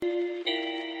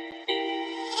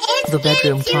The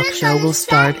bedroom talk show will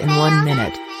start in 1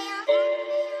 minute.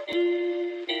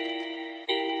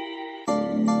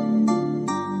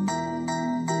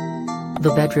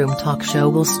 The bedroom talk show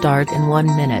will start in 1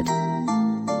 minute.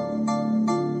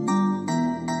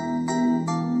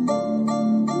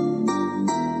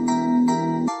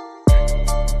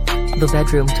 The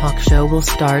bedroom talk show will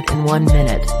start in 1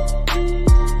 minute.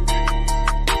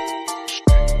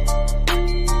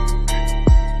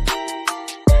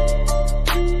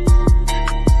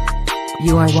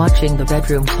 You are watching the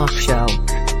bedroom talk show.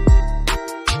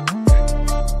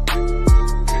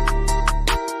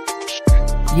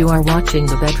 You are watching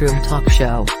the bedroom talk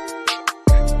show.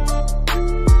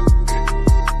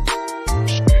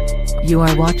 You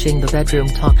are watching the bedroom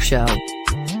talk show.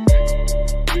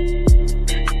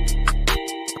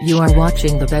 You are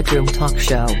watching the bedroom talk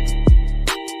show.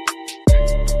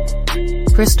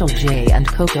 Crystal J and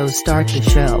Coco start the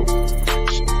show.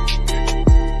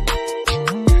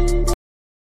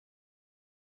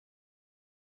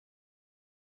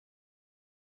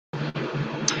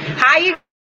 Hi, you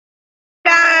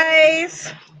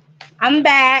guys. I'm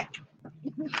back.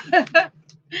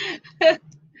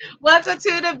 Welcome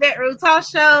to the Bedroom Talk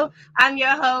Show. I'm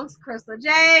your host, Crystal J.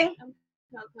 I'm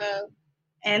Coco.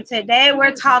 And today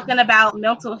we're talking about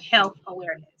mental health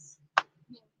awareness.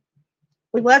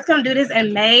 We was going to do this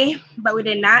in May, but we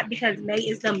did not because May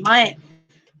is the month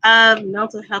of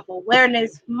mental health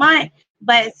awareness month.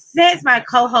 But since my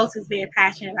co-host is very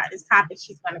passionate about this topic,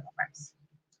 she's going to go first.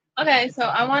 Okay, so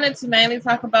I wanted to mainly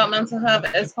talk about mental health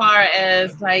as far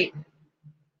as like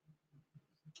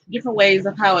different ways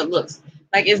of how it looks.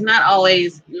 Like it's not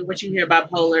always what you hear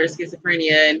bipolar,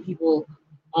 schizophrenia, and people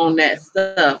on that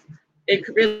stuff. It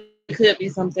could be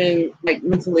something like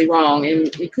mentally wrong, and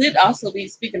it could also be,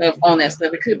 speaking of on that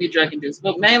stuff, it could be drug induced.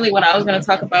 But mainly what I was going to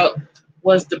talk about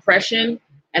was depression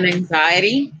and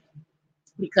anxiety,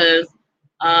 because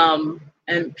and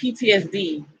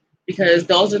PTSD, because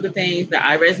those are the things that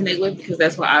I resonate with, because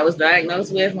that's what I was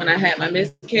diagnosed with when I had my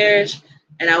miscarriage,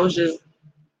 and I was just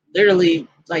literally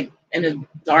like in a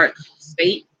dark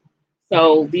state.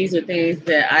 So these are things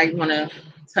that I want to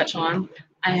touch on.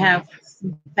 I have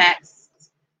some facts.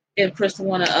 If Crystal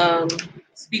want to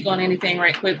speak on anything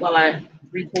right quick while I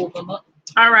re-pull them up.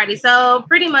 Alrighty, so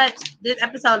pretty much this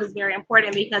episode is very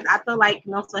important because I feel like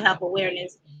mental health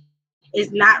awareness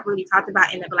is not really talked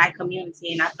about in the Black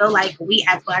community, and I feel like we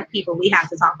as Black people, we have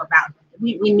to talk about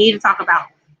it. We need to talk about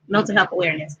mental health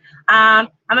awareness. I'm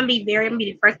gonna be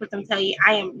the first person to tell you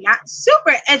I am not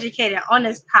super educated on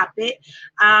this topic.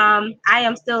 I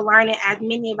am still learning, as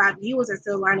many of our viewers are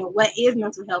still learning, what is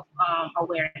mental health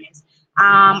awareness.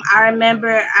 I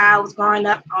remember I was growing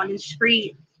up on the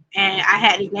street, and I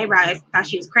had this neighbor. I thought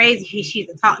she was crazy. She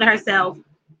used to talk to herself.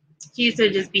 She used to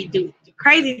just do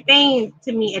crazy things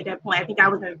to me at that point. I think I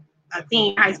was a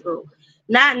teen in high school,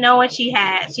 not knowing she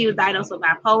was diagnosed with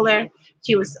bipolar.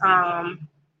 She was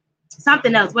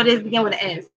something else. What does it begin with an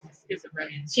S?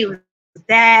 Schizophrenia. She was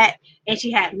that, and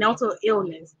she had mental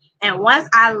illness. And once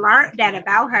I learned that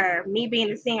about her, me being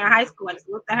a senior in high school, I just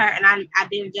looked at her and I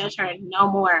didn't judge her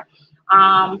no more.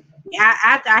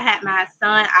 After I had my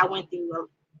son, I went through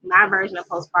my version of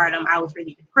postpartum. I was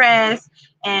really depressed,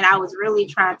 and I was really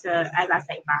trying to, as I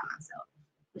say, find myself.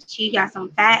 But she got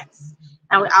some facts,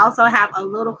 and we also have a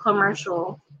little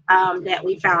commercial that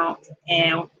we found,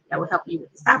 and that will help you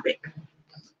with this topic.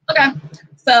 Okay,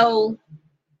 so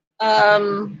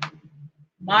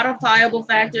modifiable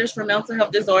factors for mental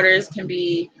health disorders can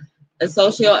be a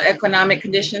socioeconomic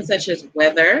conditions such as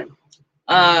weather.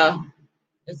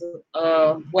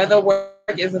 Whether work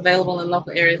is available in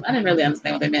local areas. I didn't really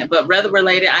understand what they meant, but weather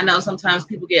related. I know sometimes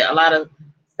people get a lot of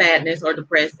sadness or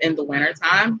depressed in the winter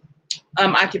time.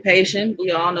 Occupation,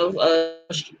 we all know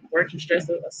work can stress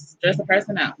a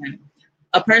person out.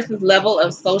 A person's level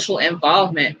of social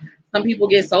involvement. Some people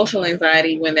get social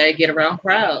anxiety when they get around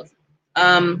crowds.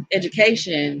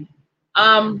 Education.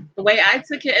 The way I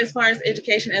took it as far as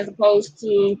education as opposed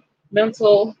to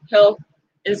mental health,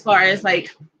 as far as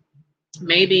like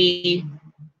maybe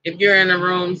if you're in a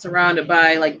room surrounded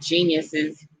by like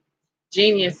geniuses,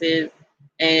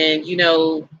 and you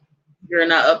know you're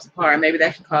not up to par, maybe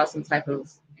that can cause some type of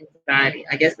anxiety.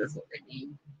 I guess that's what they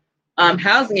mean.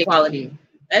 Housing equality,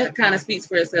 that kind of speaks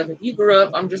for itself. If you grew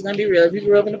up, I'm just gonna be real, if you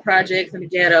grew up in the projects, in the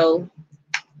ghetto,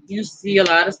 you see a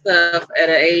lot of stuff at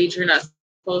an age you're not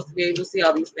supposed to be able to see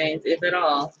all these things, if at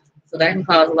all. So that can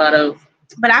cause a lot of.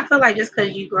 But I feel like just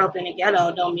because you grew up in the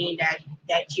ghetto don't mean that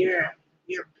you're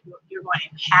going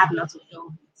to have mental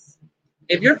illness.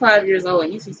 If you're 5 years old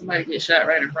and you see somebody get shot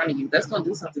right in front of you, that's going to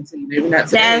do something to you. Maybe not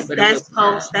today, that's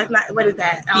not, what is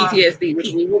that? PTSD,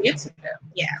 which we will get to that.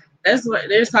 Yeah. That's what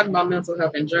they're just talking about mental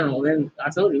health in general. Then I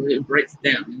told you it breaks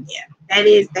it down. Yeah,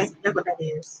 that's what that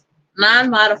is.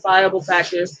 Non-modifiable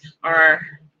factors are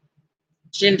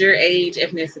gender, age,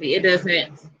 ethnicity. It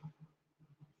doesn't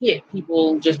hit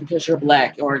people just because you're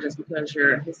Black or just because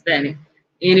you're Hispanic.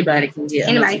 Anybody can get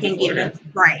it.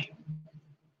 Right.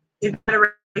 It's not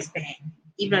a race thing.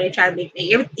 Even though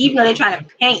they try to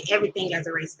paint everything as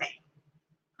a race thing.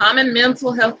 Common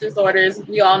mental health disorders,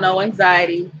 we all know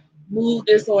anxiety, mood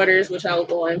disorders, which I will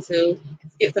go into,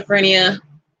 schizophrenia,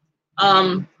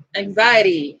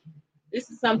 anxiety. This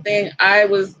is something I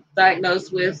was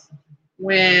diagnosed with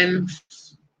when,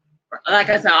 like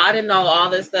I said, I didn't know all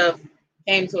this stuff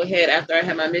came to a head after I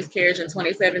had my miscarriage in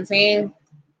 2017.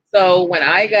 So when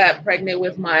I got pregnant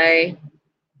with my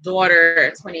daughter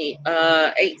in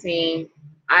 2018,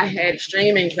 I had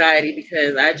extreme anxiety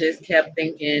because I just kept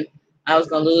thinking I was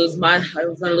gonna lose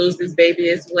this baby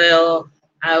as well.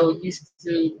 I used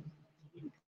to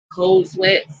cold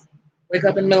sweats, wake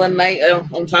up in the middle of the night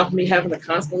on top of me having to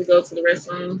constantly go to the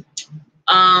restroom,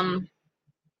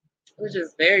 which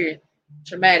is very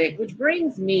traumatic. Which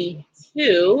brings me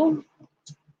to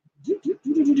here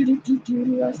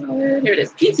it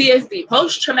is, PTSD,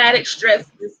 post-traumatic stress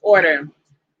disorder.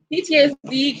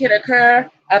 PTSD can occur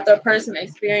after a person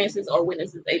experiences or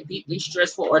witnesses a deeply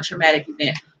stressful or traumatic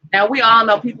event. Now, we all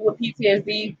know people with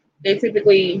PTSD, they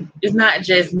typically, it's not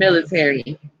just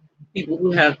military people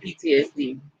who have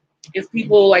PTSD. It's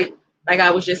people like I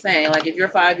was just saying, like if you're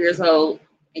 5 years old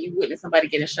and you witness somebody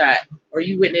getting shot, or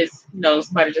you witness,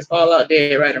 somebody just fall out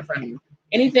dead right in front of you.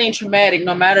 Anything traumatic,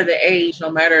 no matter the age,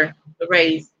 no matter the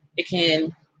race, it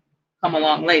can come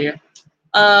along later.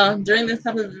 During this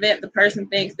type of event, the person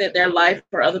thinks that their life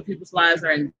or other people's lives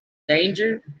are in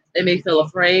danger. They may feel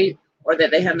afraid or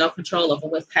that they have no control over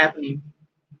what's happening.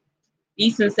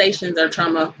 These sensations are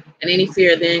trauma, and any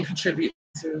fear then contributes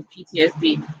to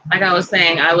PTSD. Like I was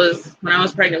saying, when I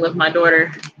was pregnant with my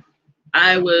daughter,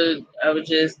 I would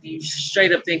just be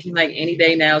straight up thinking like any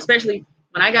day now, especially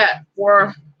when I got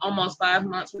almost 5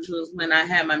 months, which was when I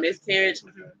had my miscarriage.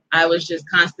 I was just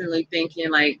constantly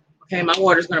thinking like, okay, my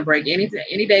water's gonna break any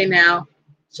day now,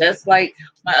 just like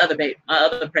my other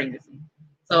pregnancy.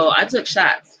 So I took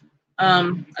shots.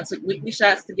 I took weekly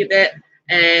shots to get that,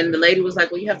 and the lady was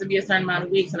like, "Well, you have to be a certain amount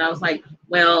of weeks," and I was like,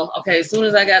 "Well, okay." As soon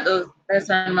as I got that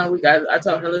certain amount of weeks, I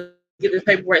told her, "Let's get this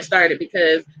paperwork started,"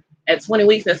 because at 20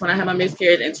 weeks, that's when I had my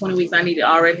miscarriage, and 20 weeks I need to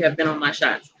already have been on my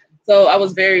shots. So I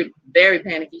was very, very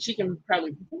panicky. She can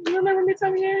probably, you remember me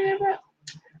telling you that?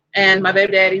 And my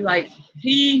baby daddy, like,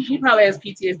 he probably has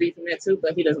PTSD from that too,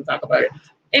 but he doesn't talk about it.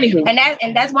 Anywho.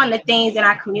 And that's one of the things in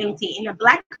our community. In the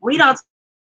Black, we don't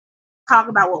talk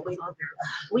about what we go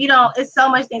through. It's so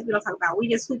much things we don't talk about. We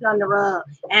just sweep it on the rug,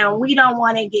 and we don't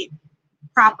want to get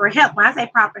proper help. When I say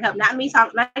proper help, not you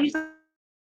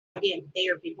getting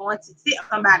therapy, going to sit on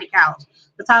somebody's couch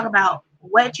to talk about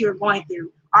what you're going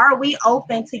through. Are we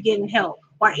open to getting help?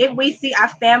 Or if we see our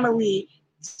family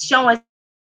showing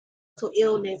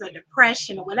illness or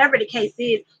depression or whatever the case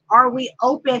is, are we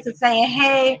open to saying,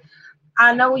 hey,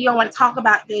 I know you don't want to talk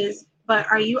about this, but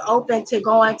are you open to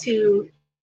going to,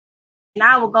 and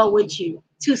I will go with you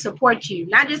to support you.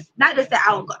 Not just that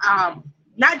I will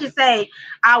not just say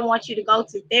I want you to go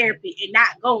to therapy and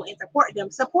not go and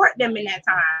support them in that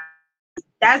time.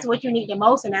 That's what you need the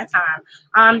most in that time.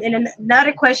 And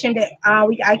another question that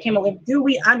I came up with: do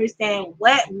we understand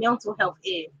what mental health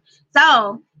is?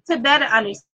 So to better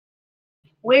understand,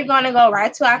 we're going to go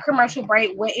right to our commercial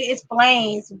break where it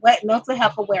explains what mental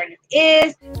health awareness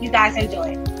is. You guys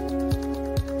enjoy it.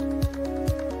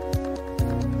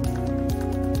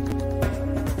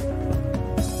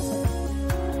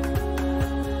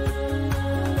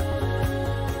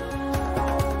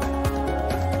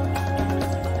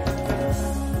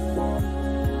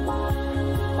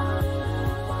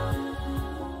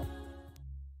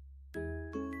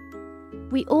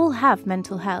 We all have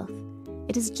mental health.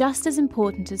 It is just as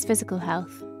important as physical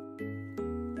health.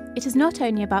 It is not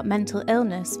only about mental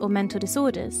illness or mental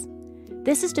disorders.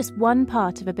 This is just one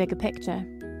part of a bigger picture.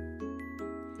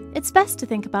 It's best to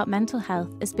think about mental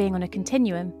health as being on a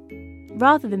continuum,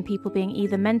 rather than people being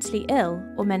either mentally ill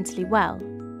or mentally well.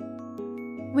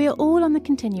 We are all on the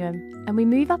continuum, and we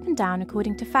move up and down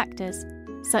according to factors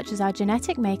such as our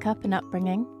genetic makeup and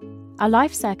upbringing, our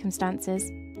life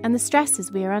circumstances, and the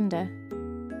stresses we are under.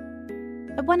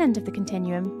 At one end of the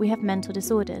continuum, we have mental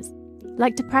disorders,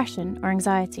 like depression or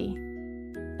anxiety.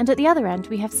 And at the other end,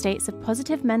 we have states of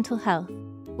positive mental health,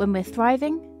 when we're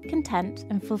thriving, content,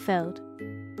 and fulfilled.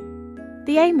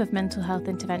 The aim of mental health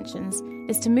interventions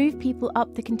is to move people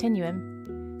up the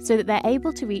continuum, so that they're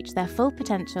able to reach their full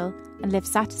potential and live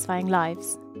satisfying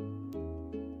lives.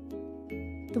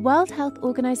 The World Health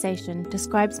Organization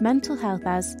describes mental health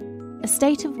as a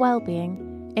state of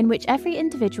well-being in which every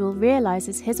individual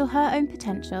realizes his or her own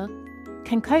potential,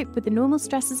 can cope with the normal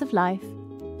stresses of life,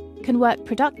 can work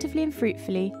productively and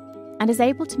fruitfully, and is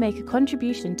able to make a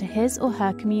contribution to his or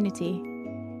her community.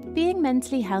 Being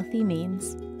mentally healthy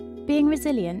means being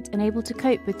resilient and able to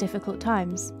cope with difficult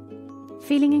times,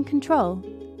 feeling in control,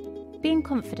 being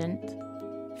confident,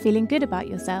 feeling good about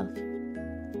yourself,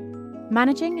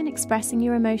 managing and expressing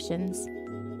your emotions,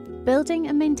 building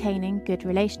and maintaining good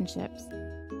relationships.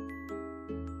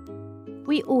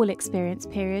 We all experience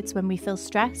periods when we feel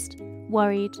stressed,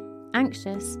 worried,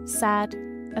 anxious, sad,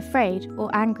 afraid, or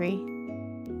angry.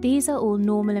 These are all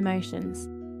normal emotions.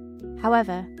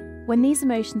 However, when these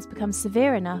emotions become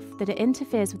severe enough that it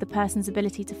interferes with a person's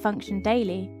ability to function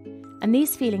daily, and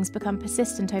these feelings become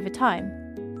persistent over time,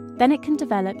 then it can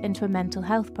develop into a mental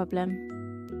health problem.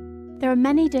 There are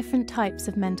many different types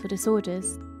of mental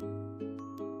disorders.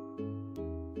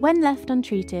 When left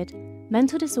untreated,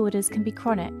 mental disorders can be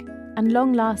chronic and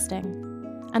long-lasting,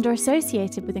 and are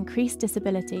associated with increased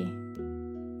disability.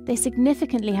 They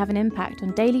significantly have an impact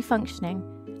on daily functioning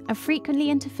and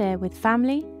frequently interfere with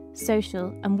family,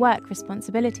 social, and work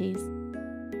responsibilities.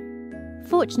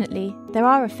 Fortunately, there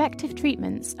are effective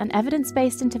treatments and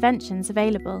evidence-based interventions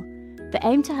available that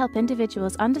aim to help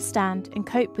individuals understand and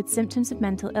cope with symptoms of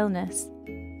mental illness.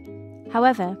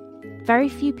 However, very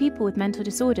few people with mental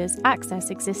disorders access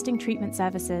existing treatment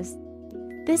services.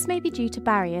 This may be due to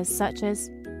barriers such as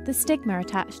the stigma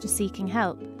attached to seeking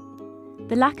help,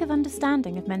 the lack of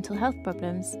understanding of mental health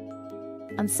problems,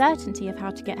 uncertainty of how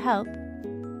to get help,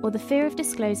 or the fear of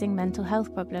disclosing mental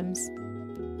health problems.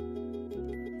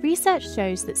 Research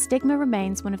shows that stigma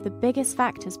remains one of the biggest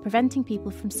factors preventing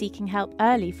people from seeking help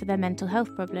early for their mental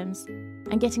health problems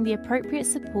and getting the appropriate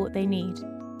support they need.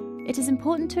 It is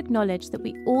important to acknowledge that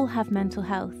we all have mental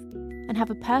health and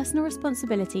have a personal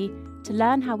responsibility to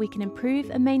learn how we can improve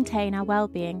and maintain our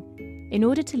well-being in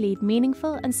order to lead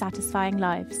meaningful and satisfying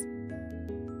lives.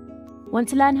 Want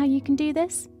to learn how you can do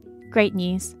this? Great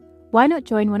news! Why not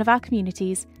join one of our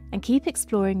communities and keep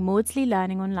exploring Maudsley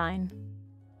Learning online?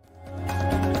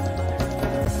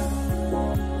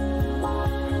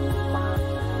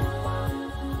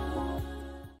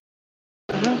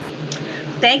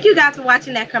 Thank you guys for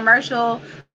watching that commercial.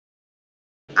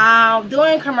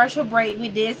 During commercial break, we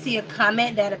did see a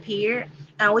comment that appeared,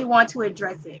 and we want to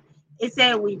address it. It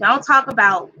said we don't talk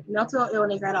about mental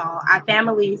illness at all. Our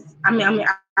family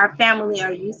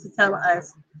are used to telling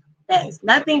us that there's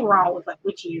nothing wrong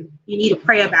with you. You need to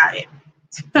pray about it.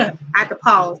 At the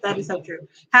pause, that is so true.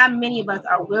 How many of us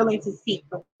are willing to seek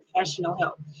professional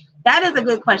help? That is a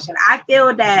good question. I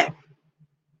feel that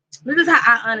this is how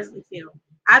I honestly feel.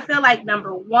 I feel like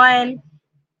number one,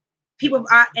 people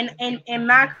are in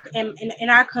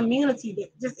our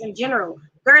community, just in general,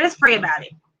 girl, let's pray about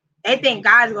it. They think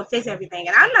God is gonna fix everything,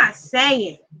 and I'm not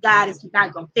saying God is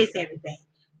not gonna fix everything,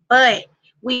 but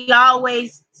we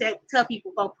always tell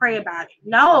people go pray about it.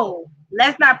 No,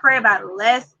 let's not pray about it.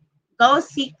 Let's go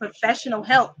seek professional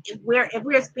help if we're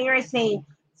experiencing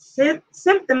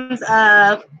symptoms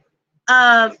of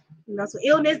mental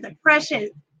illness,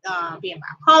 depression, being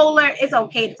bipolar. It's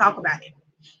okay to talk about it.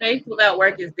 Faith without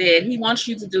work is dead. He wants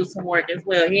you to do some work as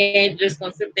well. He ain't just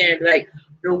gonna sit there and be like,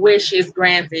 your wish is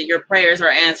granted, your prayers are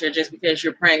answered just because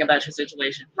you're praying about your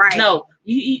situation. Right. No,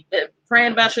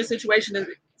 praying about your situation is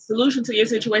solution to your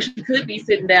situation could be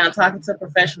sitting down, talking to a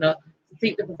professional, to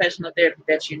seek the professional therapy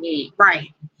that you need.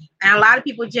 Right. And a lot of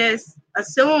people just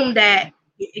assume that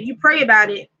if you pray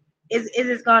about it,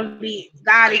 it's gonna be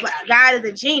God is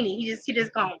a genie. He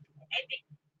just gonna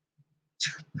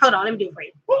hold on, let me do it for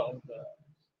you.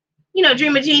 You know,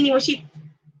 Dream of Genie when she.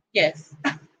 Yes.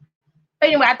 But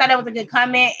anyway, I thought that was a good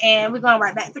comment, and we're going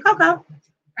right back to Coco. All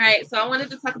right, so I wanted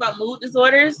to talk about mood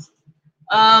disorders,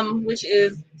 which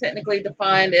is technically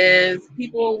defined as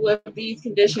people with these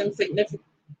conditions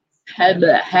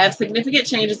have significant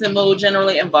changes in mood,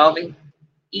 generally involving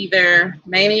either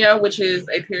mania, which is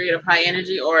a period of high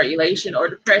energy, or elation or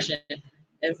depression.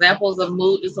 Examples of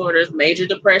mood disorders: major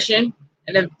depression,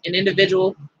 and an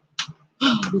individual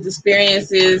who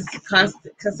experiences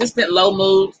consistent low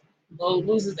mood,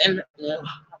 loses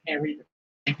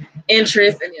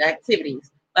interest in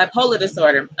activities. Bipolar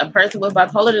disorder. A person with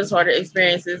bipolar disorder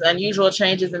experiences unusual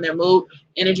changes in their mood,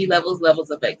 energy levels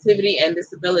of activity, and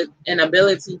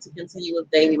ability to continue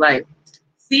with daily life.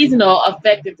 Seasonal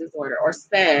affective disorder, or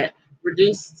SAD.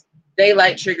 Reduced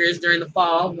daylight triggers during the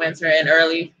fall, winter, and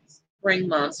early spring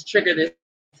months trigger this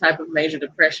type of major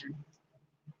depression.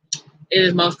 It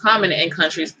is most common in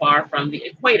countries far from the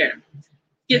equator.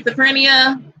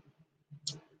 Schizophrenia.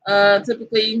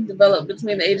 typically develop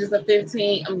between the ages of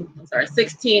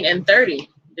 16 and 30.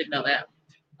 Didn't know that.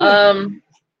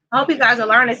 I hope you guys are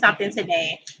learning something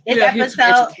today. This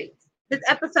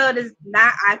episode is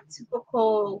not a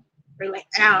typical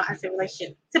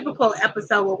relationship, typical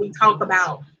episode where we talk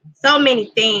about so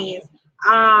many things.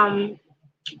 I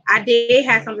did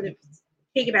have something to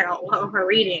piggyback on her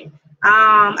reading.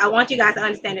 I want you guys to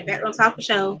understand the Bedroom Talk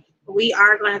Show. We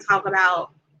are going to talk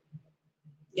about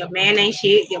your man ain't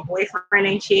shit, your boyfriend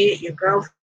ain't shit, your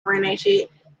girlfriend ain't shit,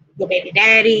 your baby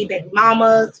daddy, baby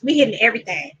mamas. We hitting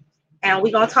everything. And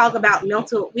we're gonna talk about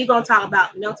mental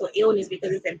illness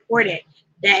because it's important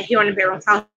that here on the Bedroom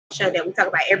Talk Show that we talk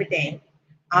about everything.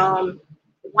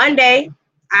 One day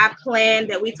I plan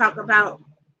that we talk about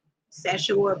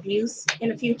sexual abuse in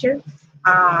the future.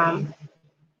 But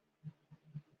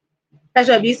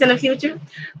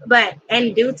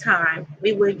in due time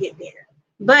we will get there.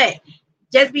 But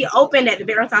just be open that the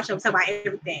Bedroom Talk Show will talk about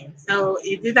everything. So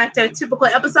if it's not a typical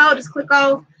episode, just click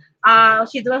off.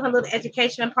 She's doing her little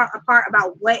education part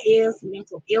about what is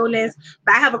mental illness.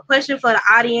 But I have a question for the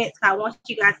audience. I want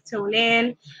you guys to tune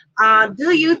in.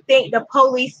 Do you think the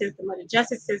police system or the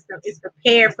justice system is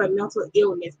prepared for mental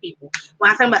illness people?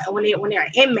 When I'm talking about when they're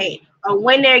an inmate or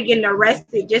when they're getting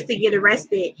arrested just to get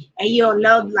arrested, and you don't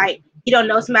know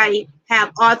somebody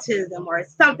have autism or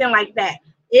something like that.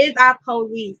 Is our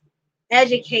police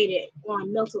educated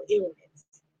on mental illness?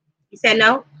 You said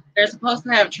no? They're supposed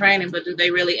to have training, but do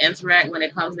they really interact when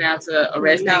it comes down to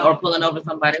arresting or pulling over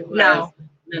somebody who has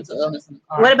mental illness in the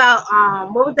car? What about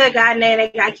what was that guy name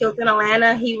that got killed in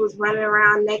Atlanta? He was running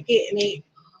around naked, and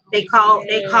they called.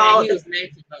 He was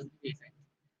naked.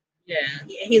 Yeah,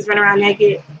 he was running around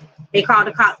naked. They called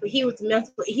the cops, but he was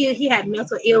he had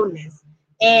mental illness,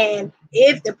 and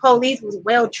if the police was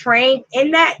well trained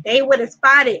in that, they would have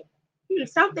spotted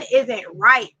something isn't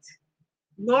right.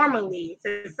 Normally,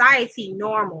 society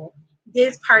normal,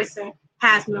 this person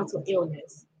has mental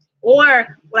illness.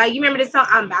 Or like you remember this song,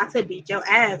 I'm about to beat your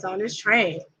ass on this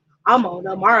train. I'm on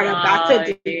the mark, I'm about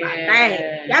to do my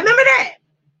thing. Y'all remember that?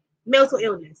 Mental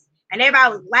illness. And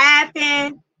everybody was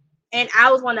laughing, and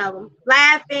I was one of them,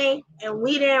 laughing, and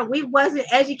we wasn't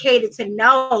educated to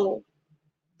know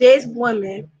this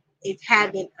woman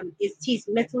she's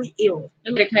mentally ill.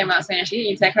 Somebody came out saying she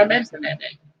didn't take her medicine that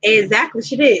day. Exactly,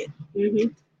 she did. Mm-hmm.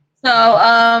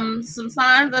 So, some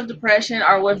signs of depression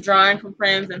are withdrawing from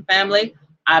friends and family.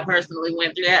 I personally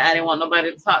went through that. I didn't want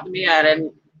nobody to talk to me. I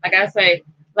didn't, like I say,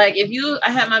 like I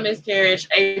had my miscarriage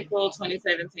April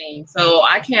 2017. So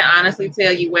I can't honestly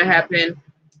tell you what happened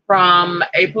from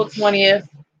April 20th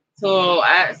till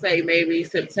I'd say maybe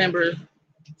September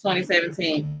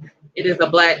 2017. It is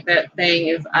that thing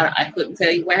is, I couldn't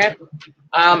tell you what happened.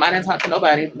 I didn't talk to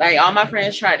nobody. Like all my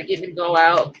friends tried to get me to go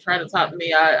out, trying to talk to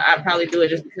me. I probably do it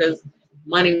just because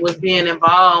money was being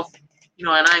involved, and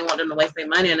I didn't want them to waste their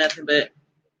money or nothing, but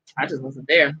I just wasn't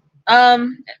there.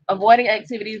 Avoiding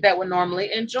activities that would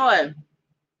normally enjoy.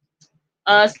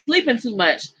 Sleeping too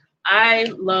much. I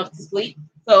love to sleep.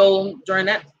 So during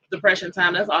that depression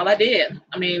time, that's all I did.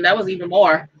 I mean, that was even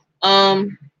more.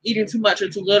 Eating too much or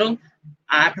too little.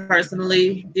 I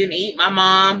personally didn't eat. My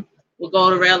mom would go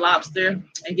to Red Lobster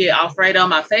and get Alfredo,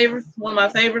 one of my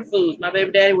favorite foods. My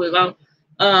baby daddy would go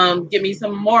get me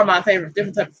some more of my different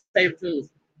types of favorite foods.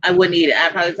 I wouldn't eat it.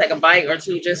 I'd probably take a bite or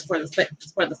two just for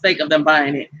the sake of them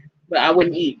buying it, but I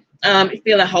wouldn't eat.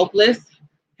 Feeling hopeless,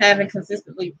 having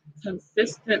consistently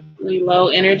low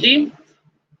energy,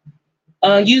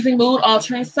 using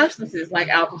mood-altering substances like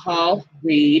alcohol,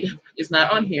 weed is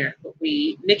not on here, but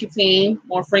weed, nicotine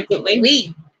more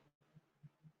frequently.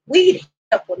 Weed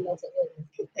help with mental illness.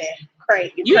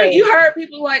 Crazy. You heard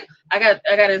people like, I got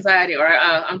anxiety or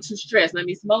I'm too stressed. Let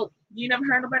me smoke. You never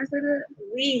heard nobody say that?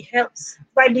 Weed helps.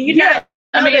 Like, do you not?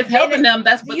 I mean, it's helping them.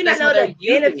 That's what. Do you not know the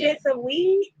benefits of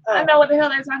weed? Oh. I know what the hell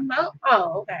they're talking about.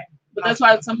 Oh, okay. But that's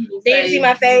why some people say. Did you see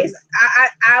my face?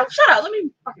 I shut up. Let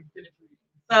me fucking finish.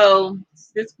 So,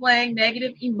 displaying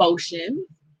negative emotions,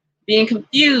 being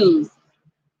confused.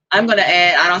 I'm gonna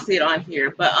add. I don't see it on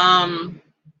here, but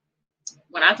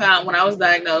when I was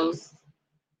diagnosed,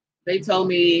 they told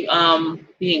me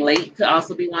being late could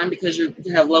also be one because you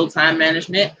have low time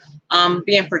management.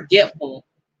 Being forgetful.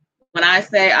 When I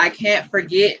say I can't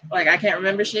forget, like I can't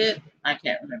remember shit, I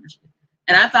can't remember shit.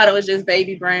 And I thought it was just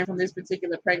baby brain from this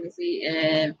particular pregnancy.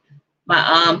 And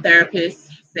my therapist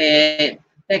said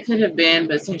that could have been,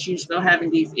 but since you're still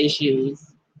having these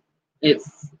issues,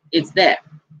 it's that.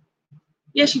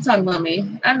 Yeah, she's talking about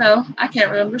me. I know I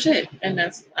can't remember shit, and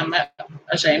I'm not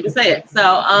ashamed to say it.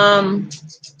 So,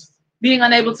 being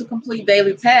unable to complete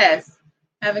daily tasks,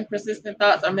 having persistent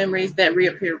thoughts or memories that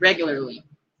reappear regularly.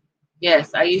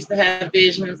 Yes, I used to have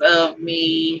visions of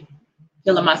me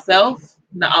killing myself,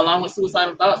 along with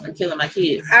suicidal thoughts, and killing my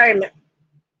kids. I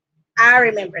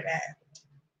remember that.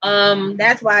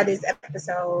 That's why this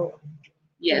episode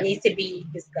needs to be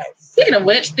discussed. Speaking of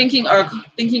which, thinking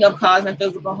of causing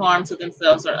physical harm to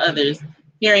themselves or others,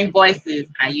 hearing voices.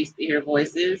 I used to hear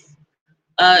voices.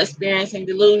 Experiencing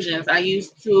delusions. I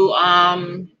used to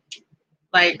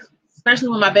especially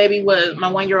when my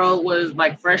 1-year-old was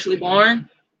like freshly born,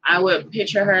 I would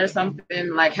picture her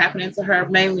something like happening to her,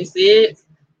 mainly SIDS,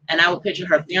 and I would picture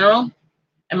her funeral.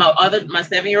 And my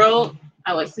 7-year-old,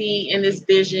 I would see in this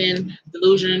vision,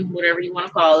 delusion, whatever you want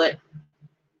to call it,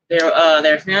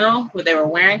 their funeral, what they were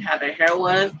wearing, how their hair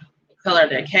was, the color of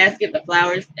their casket, the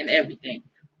flowers, and everything.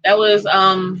 That was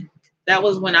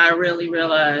when I really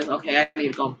realized, okay, I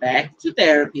need to go back to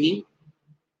therapy.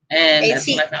 And that's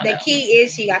when I found out. The key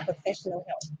is she got professional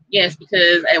help. Yes,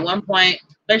 because at one point,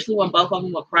 especially when both of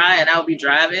them would cry and I would be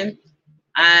driving,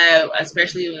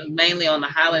 especially mainly on the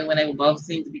highway when they would both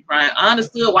seem to be crying, I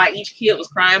understood why each kid was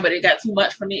crying, but it got too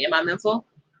much for me in my mental.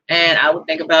 And I would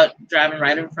think about driving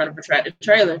right in front of a tractor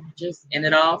trailer, just end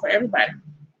it all for everybody.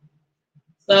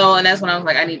 So, and that's when I was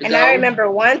like, I need to go. And I remember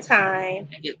one time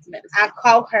I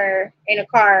caught her in a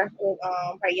car with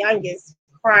her youngest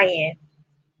crying.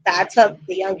 So I took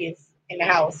the youngest in the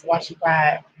house while she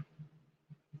cried.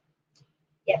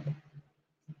 Yep.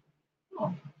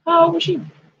 Oh, how old was she?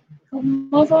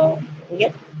 Months old?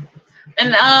 Yep.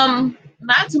 And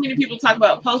not too many people talk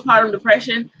about postpartum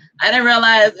depression. I didn't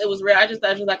realize it was real. I just thought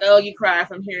it was like, oh, you cry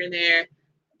from here and there.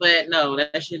 But no,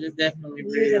 that shit is definitely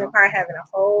real. She was in the car having a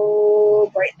whole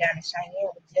breakdown, and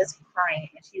Cheyenne was just crying,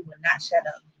 and she would not shut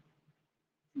up.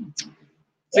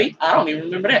 See, I don't even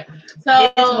remember that.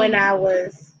 So this when I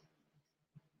was.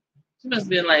 She must have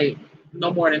been like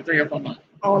no more than 3 or 4 months.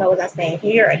 I don't know what I was saying,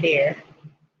 here or there.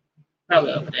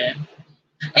 Probably over there.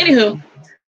 Anywho,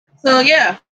 so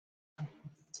yeah.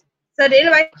 So did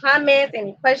anybody comments,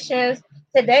 any questions?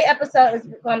 Today's episode is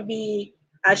going to be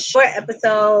a short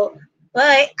episode,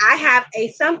 but I have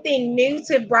something new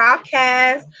to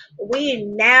broadcast. We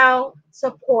now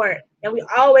support, and we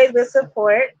always will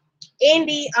support,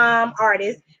 indie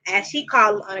artists, as she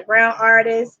called them, underground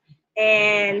artists.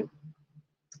 And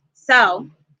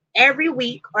so every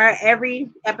week or every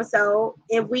episode,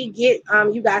 if we get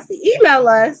you guys to email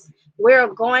us, we are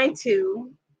going to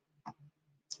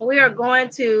play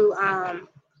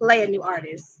a new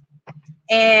artist.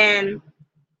 And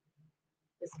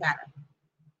just gotta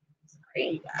sorry,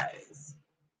 you guys.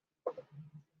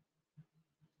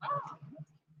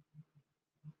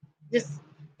 Just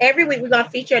every week we're gonna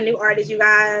feature a new artist, you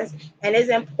guys, and it's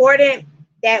important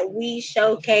that we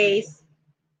showcase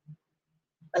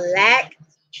Black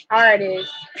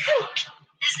artists.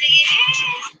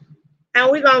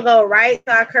 And we're gonna go right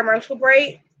to our commercial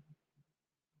break.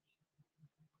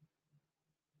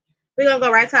 We're gonna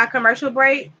go right to our commercial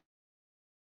break.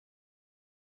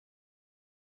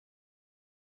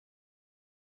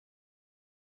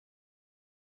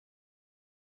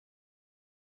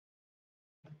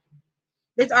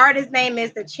 This artist's name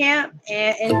is The Champ,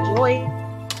 and enjoy.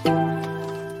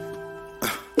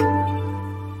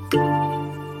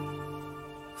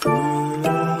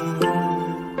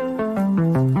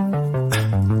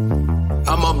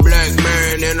 I'm a black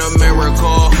man in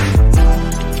America.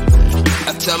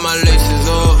 I tell my laces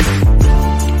off.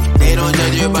 They don't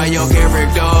judge you by your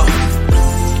character.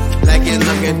 Like it's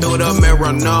looking through the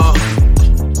mirror, no.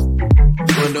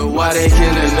 Wonder why they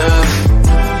killing us.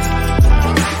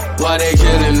 Why they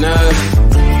killing us?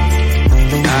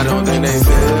 I don't think they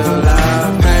feel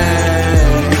our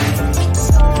pain.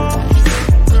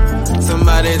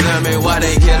 Somebody tell me why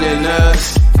they killing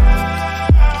us.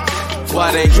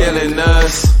 Why they killing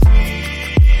us?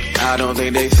 I don't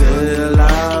think they feel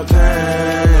our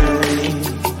pain.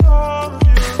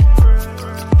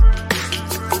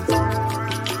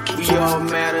 We all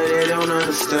mad that they don't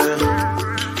understand.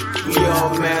 We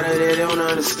all mad that they don't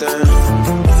understand.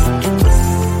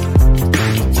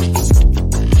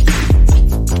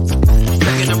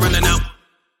 I'm running out.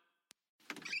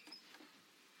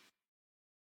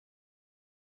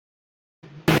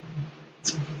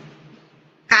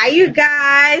 Hi, you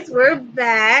guys. We're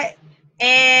back,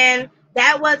 and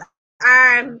that was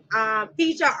our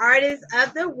feature artist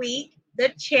of the week,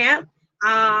 The Champ.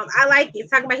 I like it.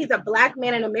 Talking about he's a Black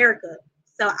man in America,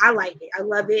 so I like it. I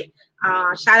love it.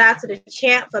 Shout out to The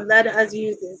Champ for letting us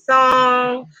use his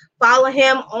song. Follow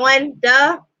him on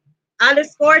the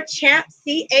 _champ,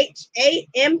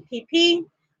 CHAMPP.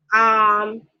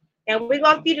 And we're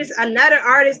gonna feature another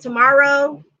artist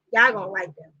tomorrow. Y'all gonna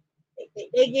like them.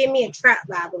 They give me a trap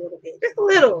vibe a little bit, just a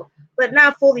little, but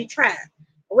not fully trap.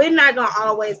 We're not gonna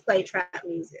always play trap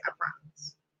music. I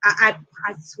promise. I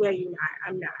swear you not.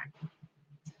 I'm not.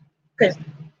 Cause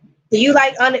do you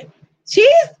like she's,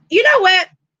 you know what?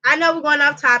 I know we're going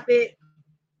off topic.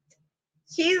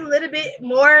 She's a little bit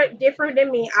more different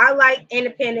than me. I like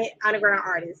independent underground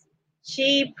artists.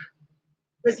 She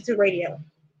listens to radio.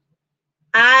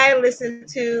 I listen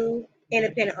to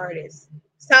independent artists.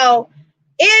 So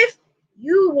if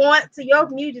you want to your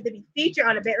music to be featured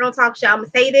on the Bedroom Talk Show, I'm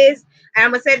gonna say this, and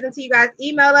I'm gonna say it until you guys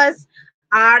email us.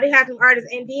 I already have some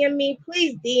artists and DM me.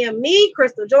 Please DM me,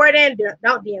 Crystal Jordan.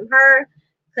 Don't DM her,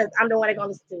 because I'm the one that's gonna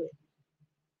listen to it.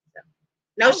 So,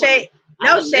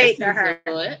 no shade to her.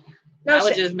 No, I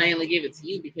would just mainly give it to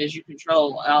you because you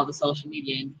control all the social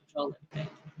media and you control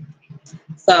everything.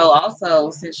 So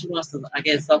also, since she wants to, I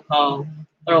guess, so-called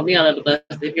throw me under the bus,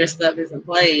 if your stuff isn't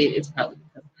played, it's probably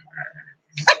because of her.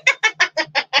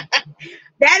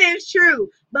 That is true.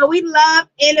 But we love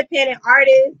independent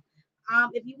artists.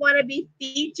 If you want to be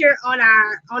featured on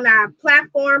our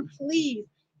platform, please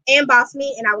inbox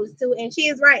me and I will do it. And she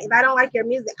is right. If I don't like your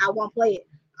music, I won't play it.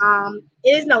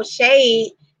 It is no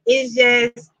shade. It's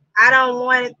just I don't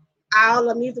want all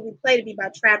the music we play to be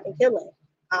about trap and killing.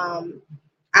 But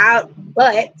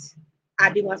I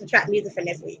do want some trap music for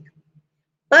next week.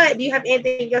 But do you have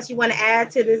anything else you want to add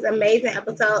to this amazing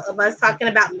episode of us talking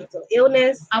about mental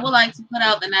illness? I would like to put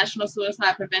out the National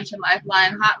Suicide Prevention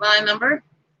Lifeline hotline number,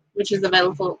 which is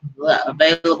available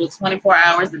 24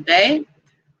 hours a day.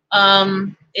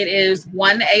 It is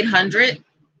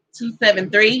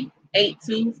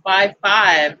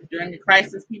 1-800-273-8255. During the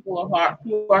crisis, people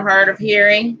who are hard of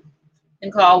hearing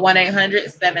can call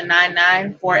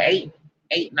 1-800-799-4889.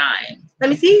 Let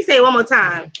me see you say it one more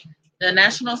time. The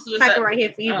National Suicide... Type it right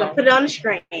here for you, but put it on the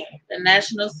screen. The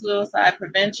National Suicide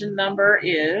Prevention number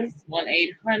is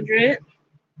 1-800...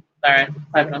 Sorry,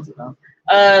 type it on the phone.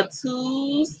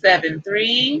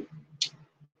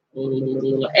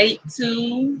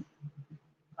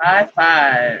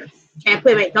 273-8255.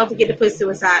 And don't forget to put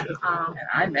suicide. And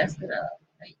I messed it up.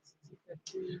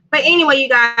 But anyway, you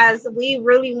guys, we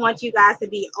really want you guys to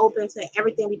be open to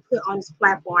everything we put on this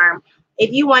platform.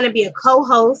 If you want to be a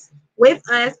co-host with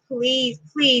us, please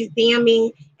DM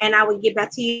me and I will get back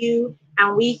to you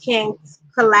and we can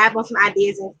collab on some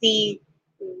ideas and see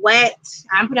what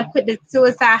I'm going to put the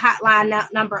suicide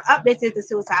hotline number up. This is the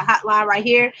suicide hotline right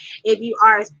here. If you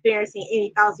are experiencing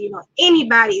any thoughts, you know,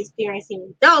 anybody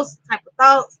experiencing those type of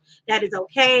thoughts, that is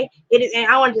okay. It is, and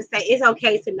I want to just say it's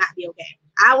okay to not be okay.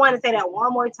 I want to say that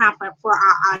one more time for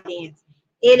our audience.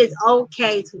 It is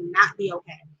okay to not be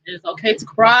okay. It's okay to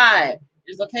cry.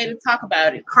 It's okay to talk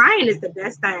about it. Crying is the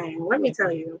best thing. Let me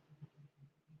tell you.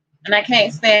 And I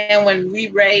can't stand when we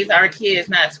raise our kids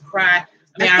not to cry.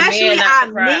 I mean, especially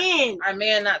our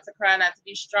men not to cry, not to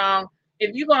be strong.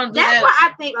 If you're gonna do that's why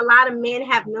I think a lot of men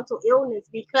have mental illness,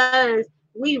 because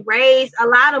we raise a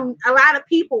lot of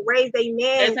people raise their men.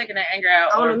 They're taking their anger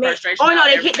out on the man. Frustration. Oh no,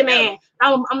 they hit the man.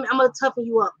 I'm gonna toughen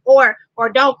you up, or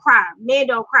don't cry. Men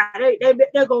don't cry.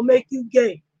 They're gonna make you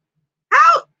gay.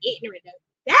 How ignorant does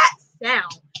that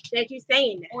sound? That you're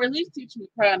saying that, or at least teach me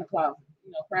to cry in the closet.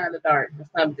 You know, cry in the dark or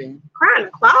something. Cry in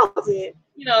the closet.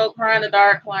 You know, cry in the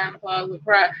dark, cry in the closet,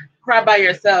 cry by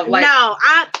yourself. Like, no,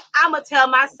 I'm gonna tell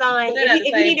my son if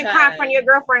you need to cry in front of your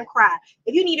girlfriend, cry.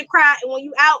 If you need to cry and when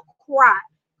you out, cry.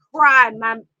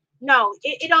 No,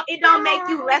 it don't make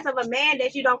you less of a man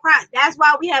that you don't cry. That's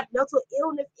why we have mental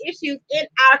illness issues in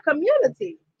our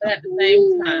community. But at the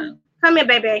same time, come here,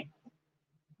 baby.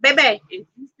 If you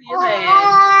see a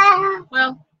man,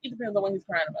 well, it depends on what he's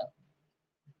crying about.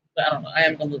 But I don't know. I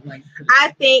am gonna look like.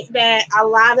 I think that a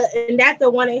lot of, and that's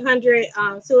the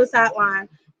 1-800 suicide line.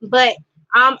 But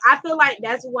I feel like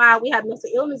that's why we have mental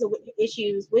illness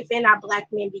issues within our Black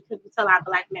men, because we tell our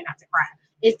Black men not to cry.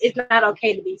 It's not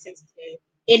okay to be sensitive.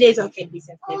 It is okay to be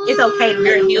sensitive. It's okay to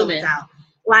let humans out.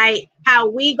 Like how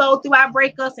we go through our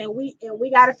breakups and we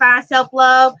gotta find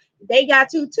self-love. They got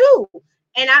to too.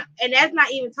 And that's not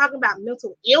even talking about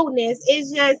mental illness. It's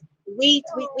just we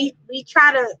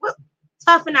try to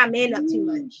toughen our men up too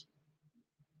much.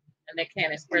 And they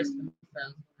can't express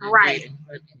themselves. Right.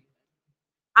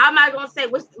 I'm not gonna say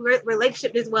what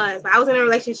relationship this was, but I was in a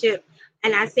relationship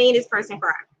and I seen this person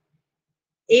cry.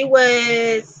 It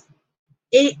was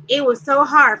so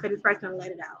hard for this person to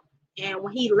let it out. And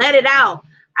when he let it out,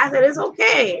 I said, it's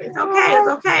okay. It's okay. It's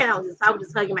okay. And I was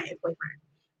just hugging my ex-boyfriend.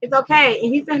 It's okay.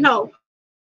 And he said, no.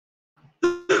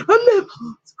 I'm not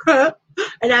supposed to cry.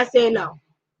 And I said, no.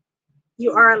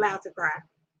 You are allowed to cry.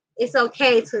 It's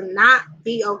okay to not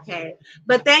be okay.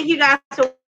 But thank you guys for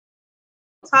the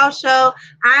talk show.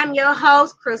 I'm your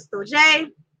host, Crystal J.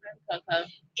 Coco.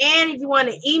 And if you want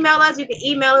to email us, you can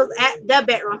email us at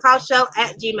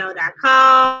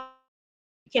thebedroomtalkshow@gmail.com.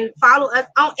 You can follow us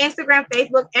on Instagram,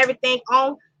 Facebook, everything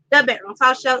on The Bedroom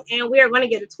Talk Show. And we are going to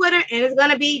get a Twitter, and it's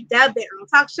going to be The Bedroom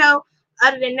Talk Show.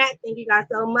 Other than that, thank you guys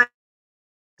so much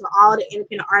to all the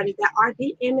independent artists that are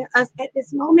DMing us at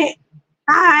this moment.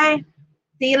 Bye.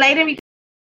 See you later.